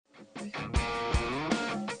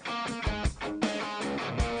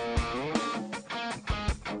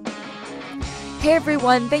Hey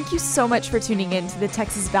everyone, thank you so much for tuning in to the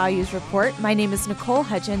Texas Values Report. My name is Nicole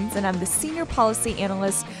Hudgens and I'm the Senior Policy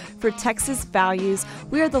Analyst for Texas Values.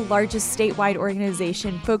 We are the largest statewide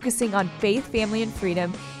organization focusing on faith, family, and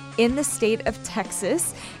freedom in the state of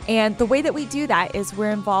Texas. And the way that we do that is we're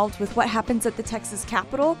involved with what happens at the Texas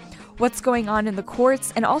Capitol, what's going on in the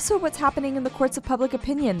courts, and also what's happening in the courts of public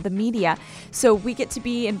opinion, the media. So we get to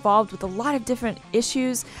be involved with a lot of different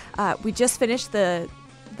issues. We just finished the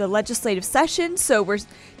legislative session, so we're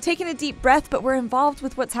taking a deep breath, but we're involved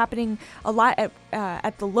with what's happening a lot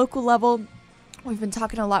at the local level. We've been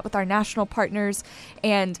talking a lot with our national partners,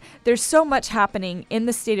 and there's so much happening in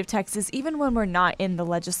the state of Texas, even when we're not in the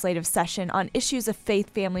legislative session, on issues of faith,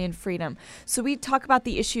 family, and freedom. So we talk about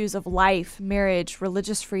the issues of life, marriage,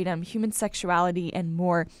 religious freedom, human sexuality, and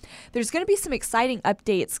more. There's going to be some exciting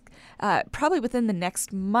updates probably within the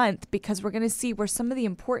next month, because we're going to see where some of the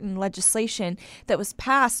important legislation that was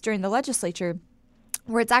passed during the legislature,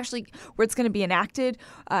 where it's going to be enacted.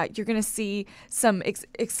 You're going to see some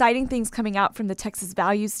exciting things coming out from the Texas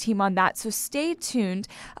Values team on that, so stay tuned.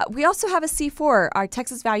 We also have a C4, our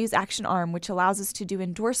Texas Values Action Arm, which allows us to do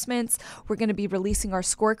endorsements. We're going to be releasing our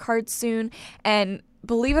scorecard soon, and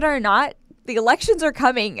believe it or not, the elections are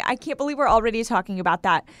coming. I can't believe we're already talking about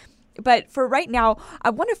that. But for right now, I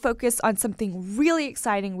want to focus on something really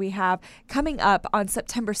exciting we have coming up on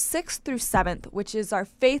September 6th through 7th, which is our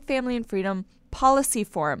Faith, Family, and Freedom Policy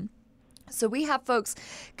Forum. So we have folks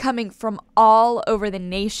coming from all over the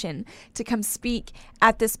nation to come speak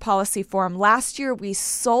at this policy forum. Last year, we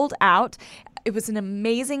sold out. It was an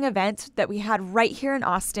amazing event that we had right here in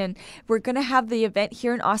Austin. We're going to have the event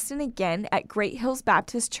here in Austin again at Great Hills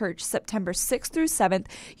Baptist Church, September 6th through 7th.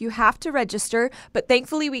 You have to register, but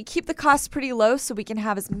thankfully we keep the costs pretty low so we can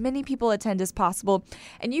have as many people attend as possible.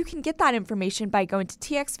 And you can get that information by going to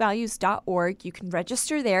txvalues.org. You can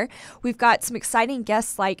register there. We've got some exciting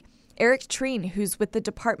guests like Eric Treen, who's with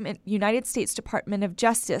the United States Department of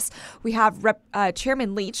Justice. We have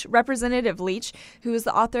Chairman Leach, Representative Leach, who is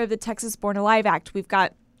the author of the Texas Born Alive Act. We've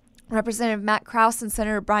got Representative Matt Krause and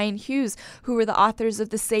Senator Brian Hughes, who were the authors of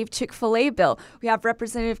the Save Chick-fil-A bill. We have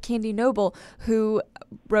Representative Candy Noble, who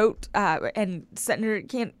wrote, and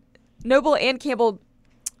Senator Noble and Campbell,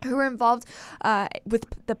 who were involved with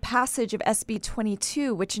the passage of SB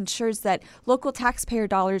 22, which ensures that local taxpayer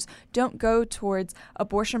dollars don't go towards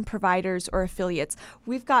abortion providers or affiliates.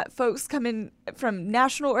 We've got folks coming from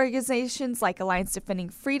national organizations like Alliance Defending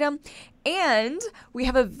Freedom, and we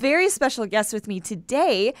have a very special guest with me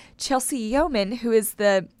today, Chelsea Yeoman, who is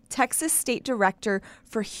the Texas State Director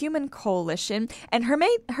for Human Coalition, and her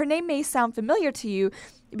name may sound familiar to you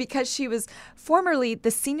because she was formerly the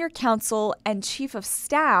Senior Counsel and Chief of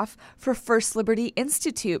Staff for First Liberty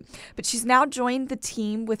Institute. But she's now joined the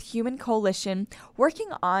team with Human Coalition, working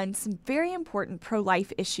on some very important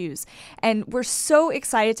pro-life issues. And we're so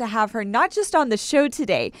excited to have her, not just on the show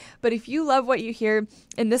today, but if you love what you hear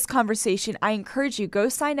in this conversation, I encourage you, go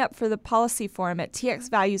sign up for the policy forum at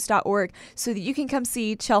txvalues.org so that you can come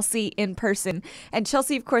see Chelsea in person. And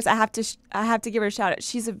Chelsea, of course, I have to give her a shout out.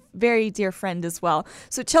 She's a very dear friend as well.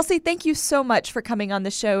 So Chelsea, thank you so much for coming on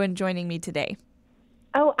the show and joining me today.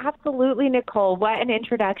 Oh, absolutely, Nicole. What an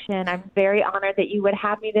introduction. I'm very honored that you would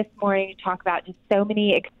have me this morning to talk about just so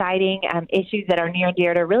many exciting issues that are near and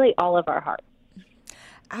dear to really all of our hearts.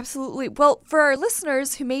 Absolutely. Well, for our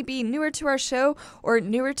listeners who may be newer to our show or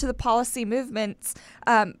newer to the policy movements,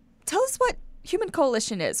 tell us what Human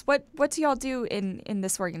Coalition is. What do y'all do in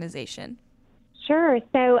this organization? Sure.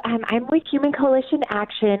 So I'm with Human Coalition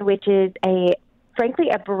Action, which is frankly,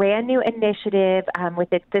 a brand new initiative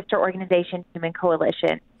with its sister organization, Human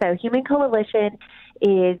Coalition. So Human Coalition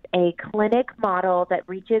is a clinic model that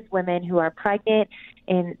reaches women who are pregnant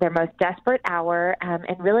in their most desperate hour and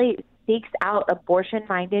really seeks out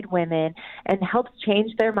abortion-minded women and helps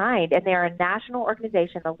change their mind. And they're a national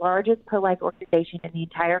organization, the largest pro-life organization in the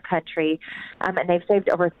entire country, and they've saved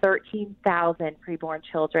over 13,000 preborn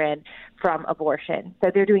children from abortion.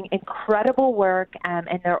 So they're doing incredible work, and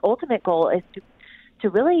their ultimate goal is to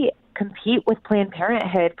really compete with Planned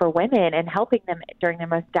Parenthood for women and helping them during their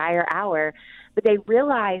most dire hour. But they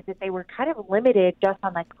realized that they were kind of limited just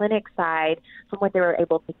on the clinic side from what they were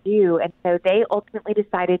able to do. And so they ultimately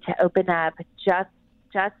decided to open up,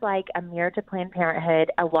 just like a mirror to Planned Parenthood,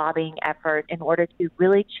 a lobbying effort in order to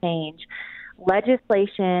really change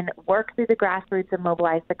legislation, work through the grassroots and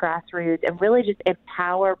mobilize the grassroots, and really just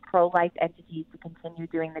empower pro-life entities to continue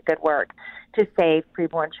doing the good work to save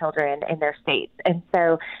preborn children in their states. And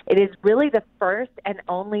so it is really the first and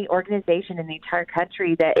only organization in the entire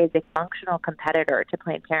country that is a functional competitor to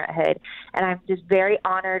Planned Parenthood. And I'm just very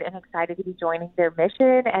honored and excited to be joining their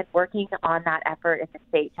mission and working on that effort in the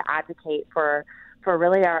state to advocate for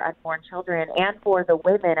really our unborn children and for the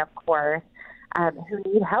women, of course,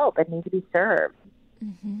 who need help and need to be served.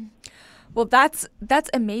 Mm-hmm. Well, that's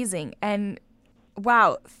amazing. And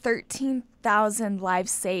wow, 13,000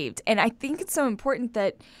 lives saved. And I think it's so important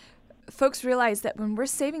that folks realize that when we're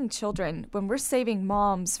saving children, when we're saving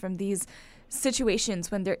moms from these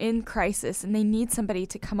situations when they're in crisis and they need somebody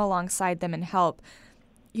to come alongside them and help,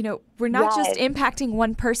 you know, we're not just impacting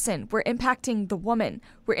one person. We're impacting the woman.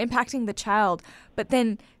 We're impacting the child. But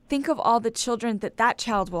then think of all the children that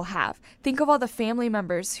child will have. Think of all the family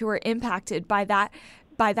members who are impacted by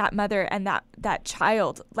that mother and that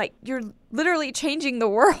child. Like, you're literally changing the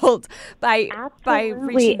world by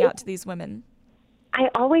reaching out to these women. I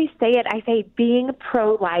always say it. I say being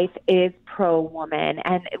pro-life is pro-woman.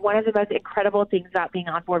 And one of the most incredible things about being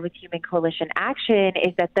on board with Human Coalition Action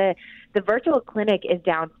is that the virtual clinic is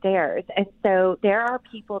downstairs. And so there are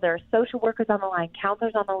social workers on the line,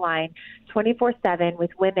 counselors on the line, 24/7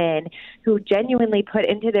 with women who genuinely put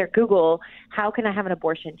into their Google, how can I have an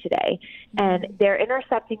abortion today? And they're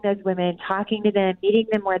intercepting those women, talking to them, meeting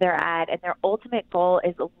them where they're at. And their ultimate goal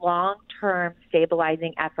is a long-term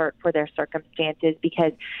stabilizing effort for their circumstances,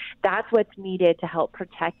 because that's what's needed to help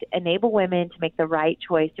enable women to make the right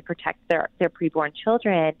choice to protect their preborn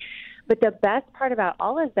children. But the best part about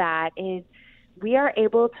all of that is we are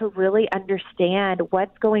able to really understand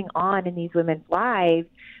what's going on in these women's lives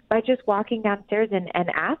by just walking downstairs and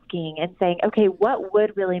asking and saying, okay, what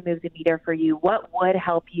would really move the meter for you? What would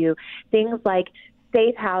help you? Things like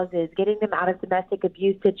safe houses, getting them out of domestic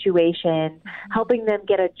abuse situations, helping them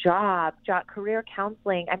get a job, career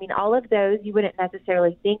counseling. I mean, all of those you wouldn't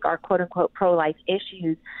necessarily think are quote-unquote pro-life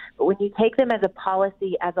issues, but when you take them as a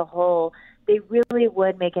policy as a whole, they really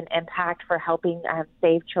would make an impact for helping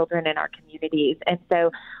save children in our communities. And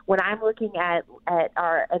so when I'm looking at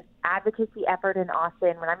our advocacy effort in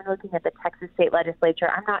Austin, when I'm looking at the Texas State Legislature,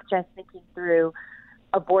 I'm not just thinking through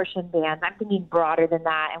abortion bans. I'm thinking broader than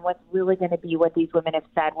that, and what's really going to be what these women have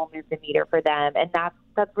said will move the meter for them. And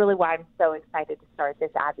that's really why I'm so excited to start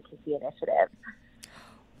this advocacy initiative.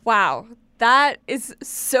 Wow, that is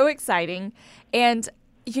so exciting. And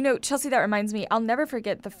you know, Chelsea, that reminds me, I'll never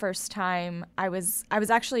forget the first time I was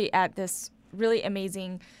actually at this really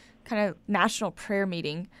amazing kind of national prayer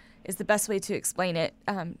meeting is the best way to explain it.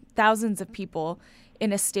 Thousands of people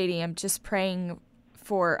in a stadium just praying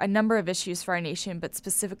for a number of issues for our nation, but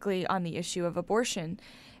specifically on the issue of abortion.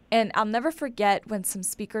 And I'll never forget when some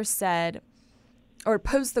speakers said or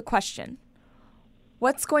posed the question,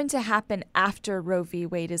 what's going to happen after Roe v.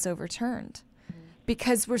 Wade is overturned?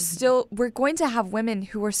 Because we're going to have women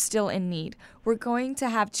who are still in need. We're going to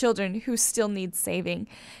have children who still need saving.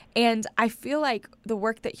 And I feel like the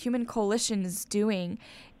work that Human Coalition is doing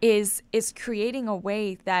is creating a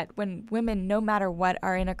way that when women, no matter what,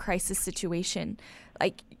 are in a crisis situation,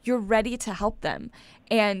 like, you're ready to help them.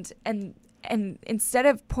 And instead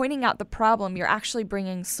of pointing out the problem, you're actually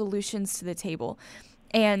bringing solutions to the table.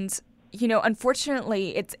 And, you know,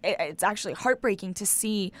 unfortunately, it's actually heartbreaking to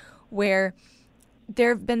see where there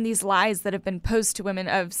have been these lies that have been posed to women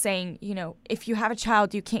of saying, you know, if you have a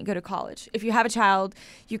child, you can't go to college. If you have a child,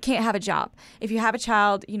 you can't have a job. If you have a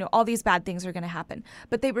child, you know, all these bad things are going to happen.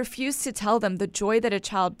 But they refuse to tell them the joy that a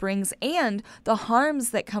child brings and the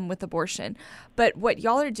harms that come with abortion. But what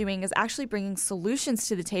y'all are doing is actually bringing solutions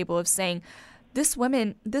to the table of saying, this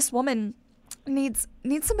woman needs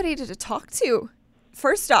somebody to talk to.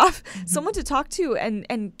 First off, someone to talk to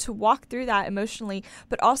and to walk through that emotionally,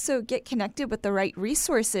 but also get connected with the right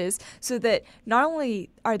resources so that not only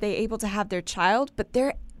are they able to have their child, but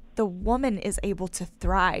the woman is able to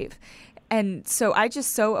thrive. And so I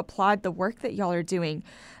just so applaud the work that y'all are doing.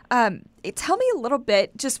 Tell me a little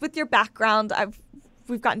bit, just with your background,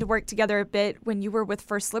 we've gotten to work together a bit when you were with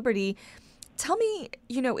First Liberty. Tell me,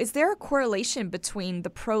 you know, is there a correlation between the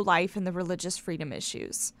pro-life and the religious freedom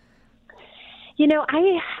issues? You know,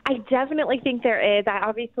 I definitely think there is. I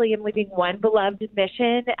obviously am leaving one beloved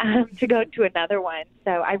mission to go to another one.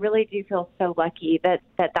 So I really do feel so lucky that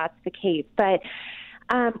that's the case. But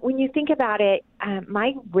when you think about it,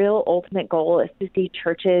 my real ultimate goal is to see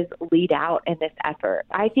churches lead out in this effort.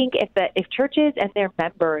 I think if churches and their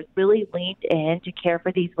members really leaned in to care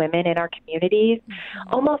for these women in our communities,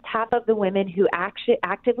 almost half of the women who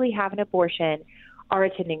actively have an abortion are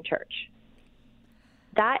attending church.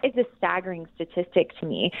 that is a staggering statistic to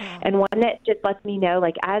me, and one that just lets me know,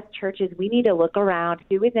 like, as churches, we need to look around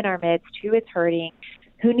who is in our midst, who is hurting,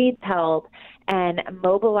 who needs help, and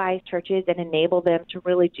mobilize churches and enable them to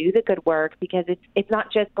really do the good work, because it's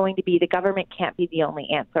not just going to be the government can't be the only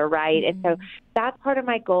answer, right? And so that's part of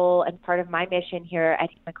my goal and part of my mission here at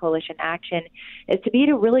Human Coalition Action is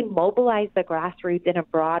to really mobilize the grassroots in a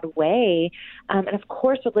broad way. And of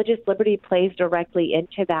course, religious liberty plays directly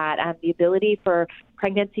into that. The ability for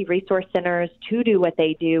pregnancy resource centers to do what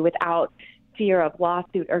they do without fear of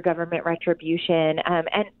lawsuit or government retribution.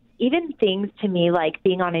 And even things to me like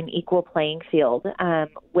being on an equal playing field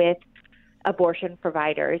with abortion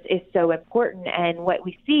providers is so important. And what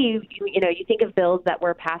we see, you think of bills that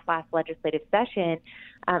were passed last legislative session,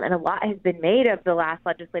 and a lot has been made of the last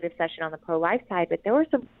legislative session on the pro-life side, but there were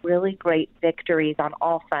some really great victories on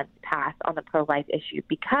all fronts passed on the pro-life issue,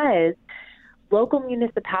 because local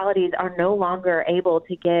municipalities are no longer able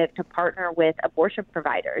to partner with abortion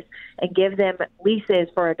providers and give them leases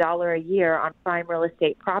for $1 a year on prime real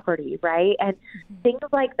estate property, right? And things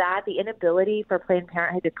like that, the inability for Planned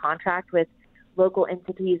Parenthood to contract with local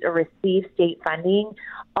entities or receive state funding,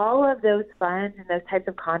 all of those funds and those types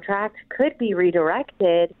of contracts could be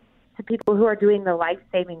redirected to people who are doing the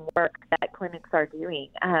life-saving work that clinics are doing.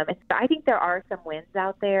 And so I think there are some wins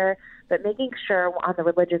out there, but making sure on the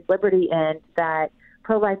religious liberty end that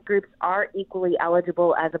pro-life groups are equally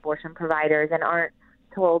eligible as abortion providers and aren't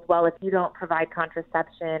told, well, if you don't provide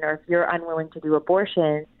contraception or if you're unwilling to do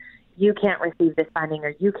abortions, you can't receive this funding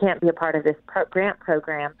or you can't be a part of this grant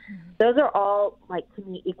program. Those are all, to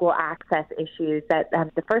me, equal access issues that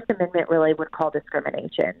the First Amendment really would call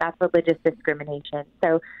discrimination. That's religious discrimination.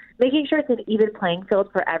 So making sure it's an even playing field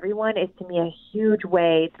for everyone is, to me, a huge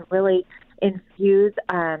way to really infuse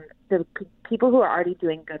the people who are already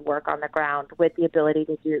doing good work on the ground with the ability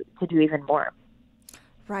to do even more.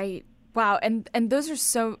 Right. Wow. And those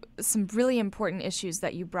are some really important issues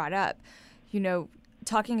that you brought up.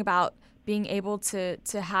 Talking about being able to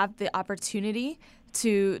have the opportunity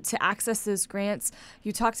to access those grants.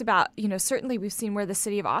 You talked about, certainly we've seen where the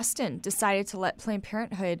city of Austin decided to let Planned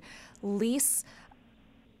Parenthood lease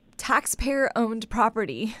taxpayer-owned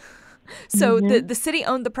property. So the city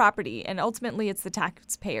owned the property, and ultimately it's the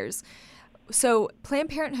taxpayers. So Planned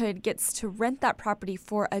Parenthood gets to rent that property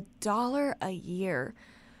for $1 a year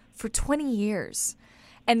for 20 years.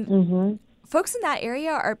 And folks in that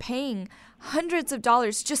area are paying hundreds of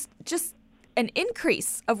dollars, just an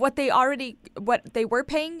increase of what they were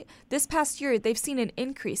paying this past year. They've seen an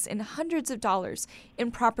increase in hundreds of dollars in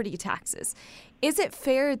property taxes. Is it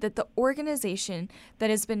fair that the organization that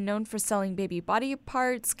has been known for selling baby body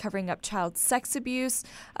parts, covering up child sex abuse,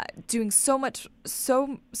 doing so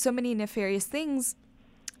many nefarious things,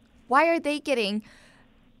 why are they getting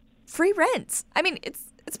free rent? I mean,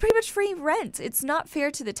 it's pretty much free rent. It's not fair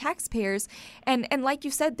to the taxpayers. And like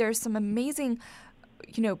you said, there's some amazing,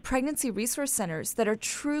 pregnancy resource centers that are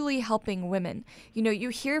truly helping women. You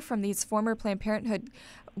hear from these former Planned Parenthood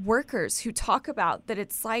workers who talk about that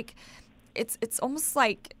it's almost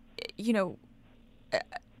like,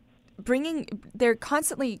 they're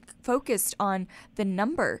constantly focused on the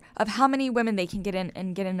number of how many women they can get in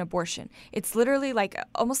and get an abortion. It's literally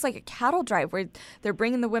almost like a cattle drive where they're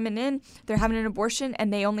bringing the women in, they're having an abortion,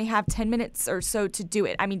 and they only have 10 minutes or so to do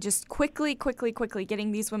it. I mean, just quickly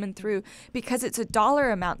getting these women through, because it's a dollar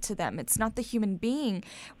amount to them. It's not the human being.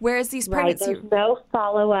 Whereas these pregnancy... Right, there's no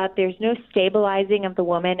follow-up. There's no stabilizing of the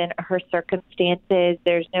woman and her circumstances.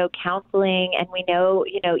 There's no counseling. And we know,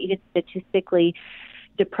 even statistically,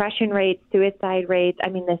 depression rates, suicide rates,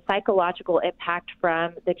 the psychological impact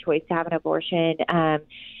from the choice to have an abortion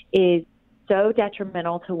is so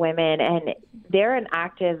detrimental to women. And they're an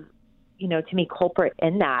active, to me, culprit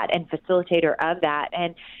in that and facilitator of that.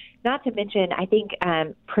 And not to mention, I think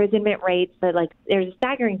imprisonment rates, but there's a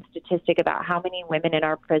staggering statistic about how many women in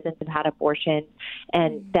our prisons have had abortions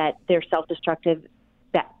and that their self-destructive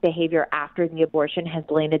behavior after the abortion has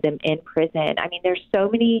landed them in prison. There's so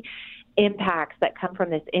many impacts that come from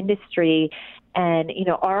this industry. And,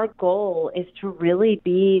 our goal is to really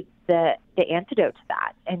be the antidote to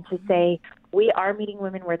that and to say, we are meeting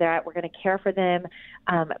women where they're at. We're going to care for them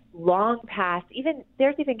long past.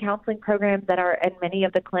 There's even counseling programs that are in many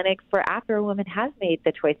of the clinics for after a woman has made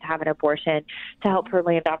the choice to have an abortion to help her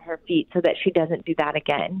land on her feet so that she doesn't do that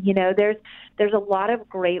again. There's a lot of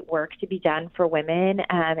great work to be done for women.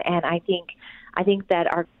 And I think that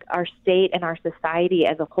our state and our society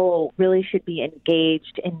as a whole really should be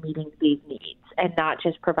engaged in meeting these needs and not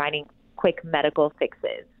just providing quick medical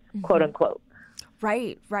fixes, quote unquote.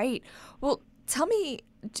 Right. Well, tell me,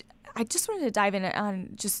 I just wanted to dive in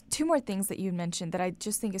on just two more things that you mentioned that I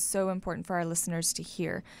just think is so important for our listeners to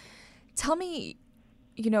hear. Tell me,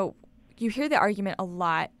 you hear the argument a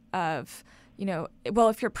lot of, well,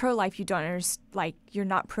 if you're pro-life, you don't understand, like, you're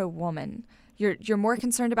not pro-woman. You're more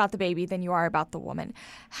concerned about the baby than you are about the woman.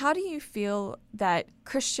 How do you feel that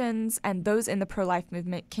Christians and those in the pro-life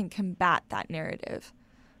movement can combat that narrative?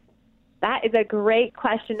 That is a great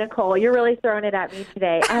question, Nicole. You're really throwing it at me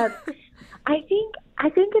today. I think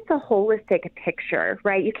it's a holistic picture,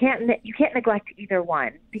 right? You can't neglect either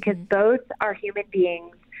one, because both are human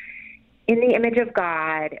beings in the image of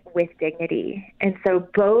God with dignity, and so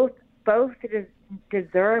both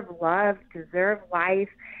deserve love, deserve life,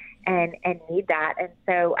 and need that. And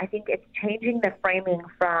so I think it's changing the framing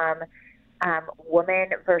from woman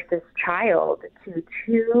versus child to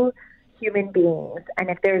two human beings. And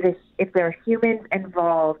if there are humans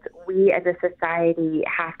involved, we as a society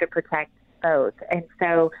have to protect both. And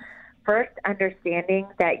so first, understanding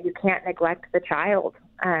that you can't neglect the child.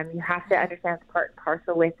 You have to understand it's part and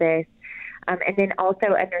parcel with this. And then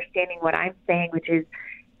also understanding what I'm saying, which is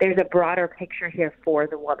there's a broader picture here for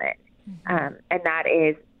the woman. And that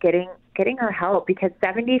is getting her help, because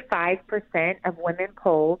 75% of women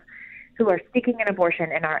polled who are seeking an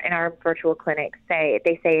abortion in our virtual clinics say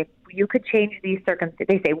if you could change these circumstances,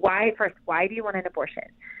 they say, why do you want an abortion?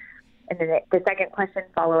 And then the second question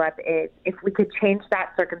follow-up is, if we could change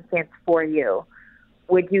that circumstance for you,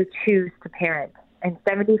 would you choose to parent? And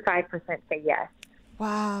 75% say yes.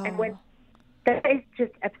 Wow. And when that is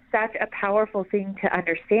just such a powerful thing to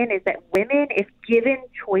understand, is that women, if given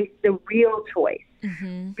choice, the real choice,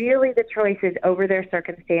 really the choice is over their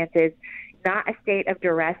circumstances, not a state of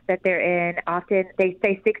duress that they're in. Often they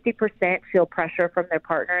say 60% feel pressure from their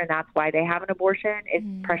partner, and that's why they have an abortion, is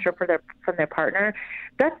pressure from their partner.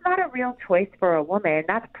 That's not a real choice for a woman.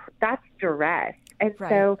 That's duress. And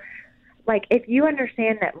so, like, if you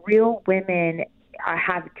understand that real women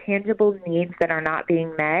have tangible needs that are not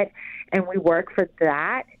being met, and we work for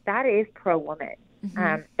that, that is pro-woman.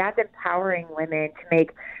 That's empowering women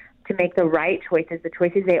to make the right choices, the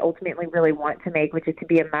choices they ultimately really want to make, which is to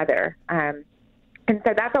be a mother. And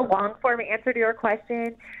so that's a long-form answer to your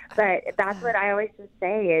question, but that's what I always just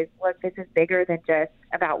say is, look, this is bigger than just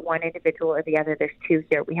about one individual or the other. There's two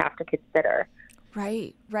here we have to consider.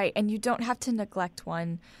 Right. And you don't have to neglect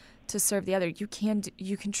one to serve the other. You can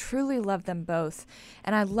truly love them both.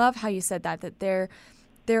 And I love how you said that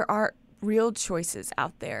there are real choices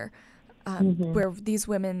out there where these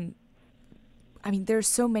women, there's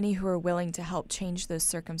so many who are willing to help change those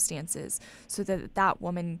circumstances so that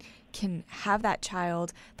woman can have that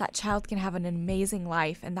child can have an amazing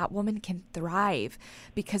life, and that woman can thrive,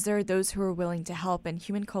 because there are those who are willing to help. And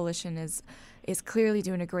Human Coalition is clearly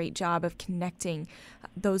doing a great job of connecting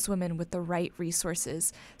those women with the right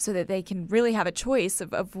resources so that they can really have a choice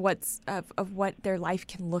of what their life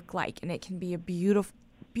can look like, and it can be a beautiful,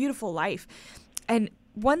 beautiful life. And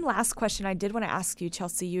one last question I did want to ask you,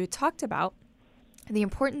 Chelsea, you talked about the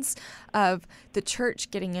importance of the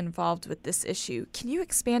church getting involved with this issue. Can you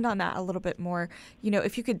expand on that a little bit more?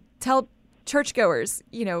 If you could tell churchgoers,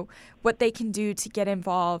 what they can do to get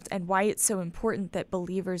involved and why it's so important that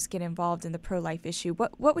believers get involved in the pro-life issue,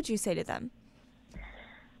 what would you say to them?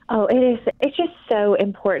 Oh, it's just so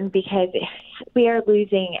important, because we are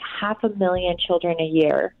losing 500,000 children a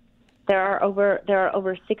year. There are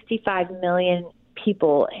over 65 million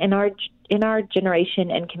people in our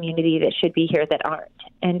generation and community that should be here that aren't.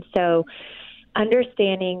 And so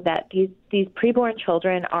understanding that these preborn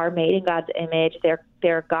children are made in God's image,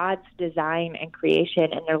 they're God's design and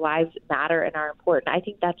creation, and their lives matter and are important. I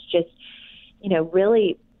think that's just,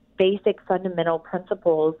 really basic fundamental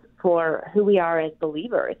principles for who we are as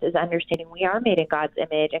believers, is understanding we are made in God's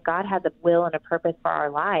image, and God has a will and a purpose for our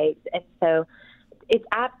lives. And so it's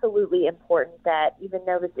absolutely important that, even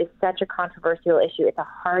though this is such a controversial issue, it's a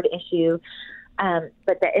hard issue,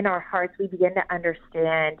 but that in our hearts we begin to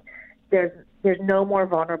understand there's no more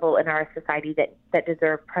vulnerable in our society that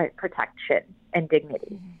deserve protection and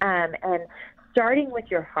dignity. And starting with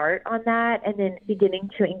your heart on that, and then beginning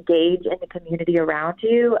to engage in the community around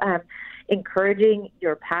you, encouraging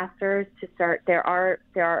your pastors to start. There are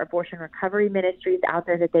abortion recovery ministries out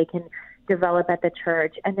there that they can develop at the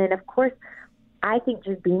church. And then, of course, I think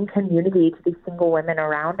just being community to these single women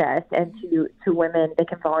around us, and to women, they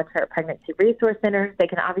can volunteer at pregnancy resource centers. They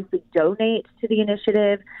can obviously donate to the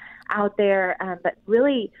initiative out there, but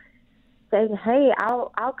really saying, hey,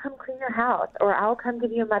 I'll come clean your house, or I'll come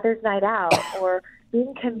give you a mother's night out, or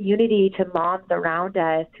being community to moms around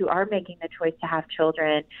us who are making the choice to have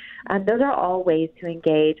children. Those are all ways to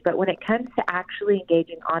engage. But when it comes to actually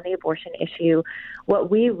engaging on the abortion issue, what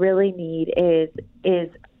we really need is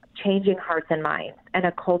changing hearts and minds and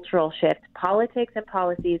a cultural shift. Politics and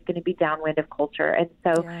policy is going to be downwind of culture. And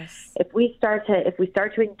so if we start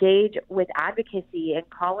to engage with advocacy and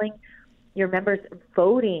calling your members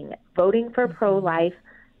voting for pro-life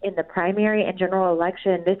in the primary and general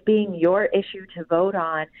election, this being your issue to vote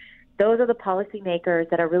on, those are the policymakers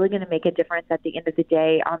that are really going to make a difference at the end of the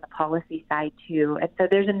day on the policy side too. And so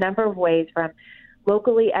there's a number of ways, from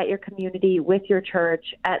locally at your community, with your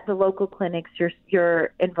church, at the local clinics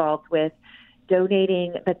you're involved with,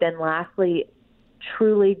 donating, but then lastly,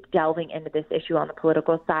 truly delving into this issue on the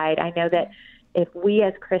political side. I know that if we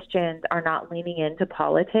as Christians are not leaning into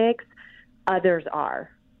politics, others are,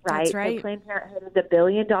 right? That's right. So Planned Parenthood is $1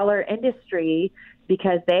 billion industry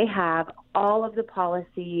because they have all of the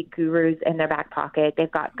policy gurus in their back pocket.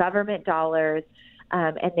 They've got government dollars,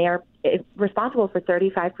 and they are responsible for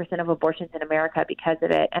 35% of abortions in America because of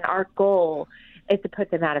it. And our goal is to put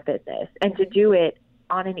them out of business and to do it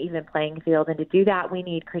on an even playing field. And to do that, we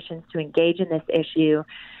need Christians to engage in this issue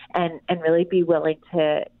and really be willing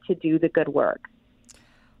to do the good work.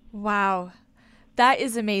 Wow. That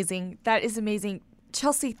is amazing. That is amazing.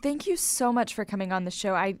 Chelsea, thank you so much for coming on the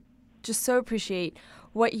show. I just so appreciate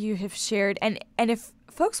what you have shared. And if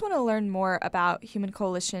folks want to learn more about Human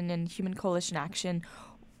Coalition and Human Coalition Action,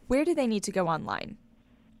 where do they need to go online?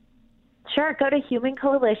 Sure. Go to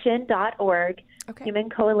humancoalition.org,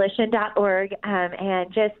 humancoalition.org,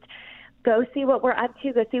 and just go see what we're up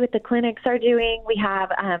to, go see what the clinics are doing. We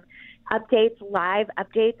have live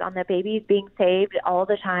updates on the babies being saved all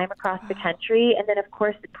the time across the country. And then, of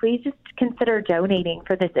course, please just consider donating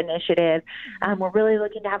for this initiative. We're really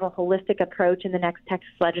looking to have a holistic approach in the next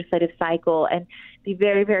Texas legislative cycle and be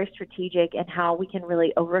very, very strategic in how we can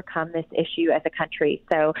really overcome this issue as a country.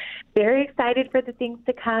 So very excited for the things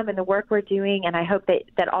to come and the work we're doing, and I hope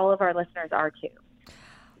that all of our listeners are too.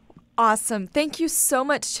 Awesome. Thank you so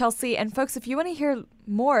much, Chelsea. And folks, if you want to hear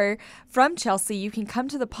more from Chelsea, you can come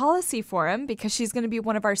to the Policy Forum because she's going to be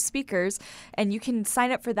one of our speakers, and you can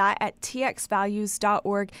sign up for that at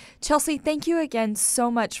txvalues.org. Chelsea, thank you again so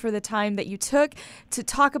much for the time that you took to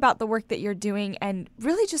talk about the work that you're doing and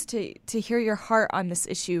really just to hear your heart on this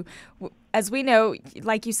issue. As we know,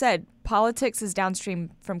 like you said, politics is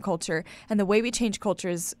downstream from culture, and the way we change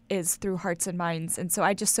cultures is through hearts and minds. And so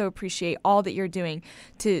I just so appreciate all that you're doing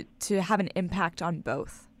to have an impact on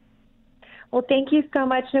both. Well, thank you so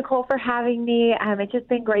much, Nicole, for having me. It's just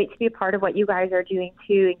been great to be a part of what you guys are doing,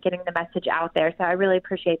 too, and getting the message out there. So I really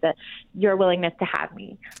appreciate your willingness to have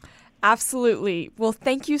me. Absolutely. Well,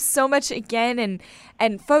 thank you so much again.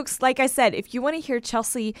 And folks, like I said, if you want to hear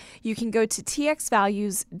Chelsea, you can go to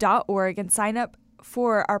txvalues.org and sign up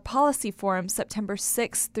for our policy forum September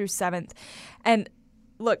 6th through 7th. And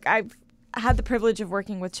look, I've had the privilege of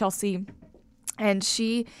working with Chelsea, and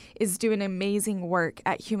she is doing amazing work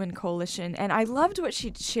at Human Coalition. And I loved what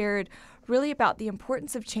she shared really about the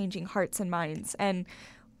importance of changing hearts and minds. And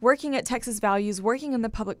working at Texas Values, working in the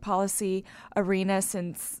public policy arena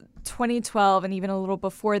since 2012 and even a little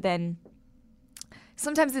before then,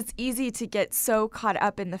 sometimes it's easy to get so caught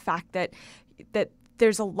up in the fact that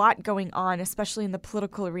there's a lot going on, especially in the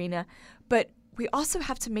political arena. But we also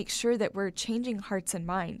have to make sure that we're changing hearts and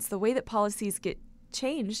minds. The way that policies get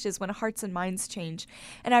changed is when hearts and minds change.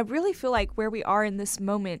 And I really feel like where we are in this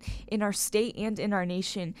moment in our state and in our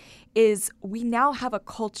nation is we now have a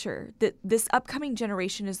culture that this upcoming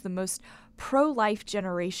generation is the most pro-life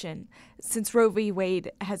generation since Roe v.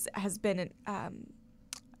 Wade has been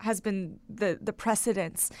the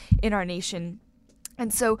precedence in our nation.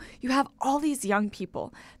 And so you have all these young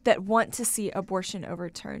people that want to see abortion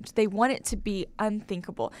overturned. They want it to be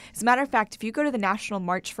unthinkable. As a matter of fact, if you go to the National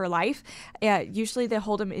March for Life, usually they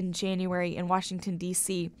hold them in January in Washington,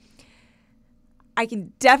 D.C., I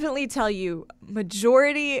can definitely tell you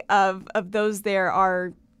majority of those there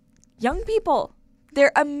are young people.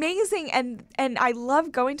 They're amazing, and I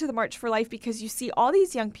love going to the March for Life because you see all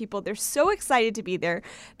these young people. They're so excited to be there.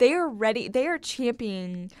 They are ready. They are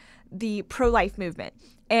championing the pro-life movement,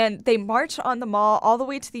 and they march on the mall all the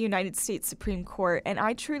way to the United States Supreme Court, and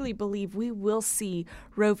I truly believe we will see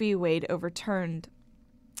Roe v. Wade overturned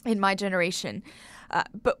in my generation.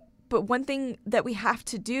 But one thing that we have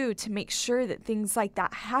to do to make sure that things like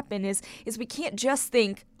that happen is we can't just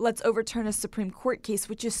think, let's overturn a Supreme Court case,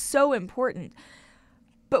 which is so important.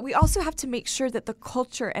 But we also have to make sure that the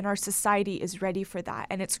culture and our society is ready for that.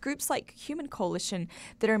 And it's groups like Human Coalition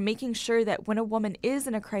that are making sure that when a woman is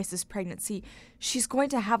in a crisis pregnancy, she's going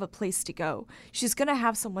to have a place to go. She's going to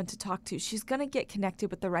have someone to talk to. She's going to get connected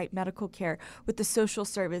with the right medical care, with the social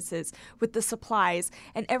services, with the supplies,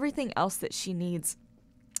 and everything else that she needs.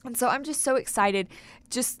 And so I'm just so excited.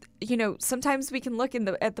 Just, sometimes we can look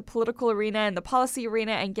at the political arena and the policy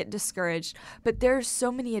arena and get discouraged. But there are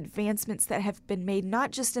so many advancements that have been made, not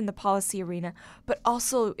just in the policy arena, but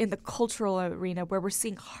also in the cultural arena, where we're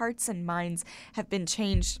seeing hearts and minds have been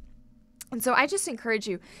changed. And so I just encourage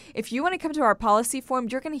you, if you want to come to our policy forum,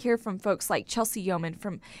 you're going to hear from folks like Chelsea Yeoman,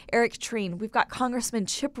 from Eric Treen. We've got Congressman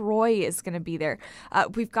Chip Roy is going to be there.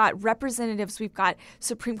 We've got representatives. We've got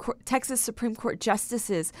Texas Supreme Court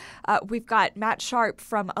justices. We've got Matt Sharp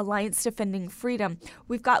from Alliance Defending Freedom.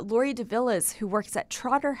 We've got Lori DeVillas, who works at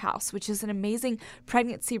Trotter House, which is an amazing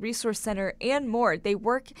pregnancy resource center, and more. They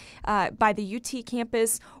work by the UT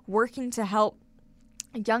campus, working to help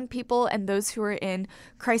young people and those who are in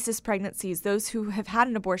crisis pregnancies, those who have had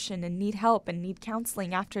an abortion and need help and need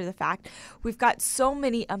counseling after the fact. We've got so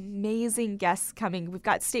many amazing guests coming. We've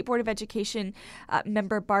got State Board of Education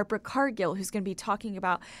member Barbara Cargill, who's going to be talking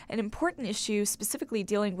about an important issue specifically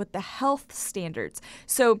dealing with the health standards.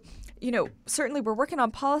 So, certainly we're working on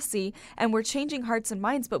policy and we're changing hearts and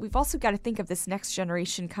minds, but we've also got to think of this next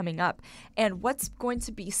generation coming up and what's going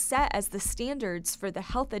to be set as the standards for the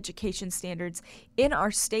health education standards in our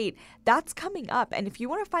state. That's coming up. And if you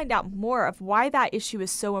want to find out more of why that issue is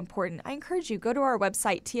so important, I encourage you, go to our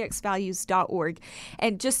website, txvalues.org.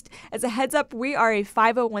 And just as a heads up, we are a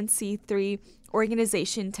 501c3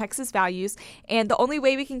 organization, Texas Values, and the only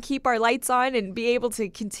way we can keep our lights on and be able to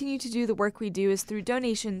continue to do the work we do is through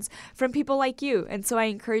donations from people like you. And so I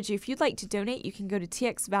encourage you, if you'd like to donate, you can go to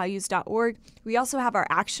txvalues.org. We also have our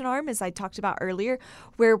action arm, as I talked about earlier,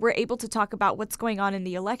 where we're able to talk about what's going on in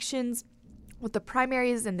the elections, with the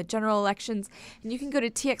primaries and the general elections. And you can go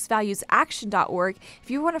to txvaluesaction.org.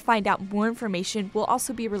 If you want to find out more information, we'll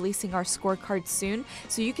also be releasing our scorecard soon,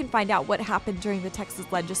 so you can find out what happened during the Texas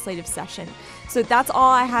legislative session. So that's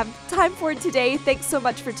all I have time for today. Thanks so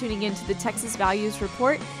much for tuning in to the Texas Values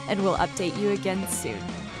Report, and we'll update you again soon.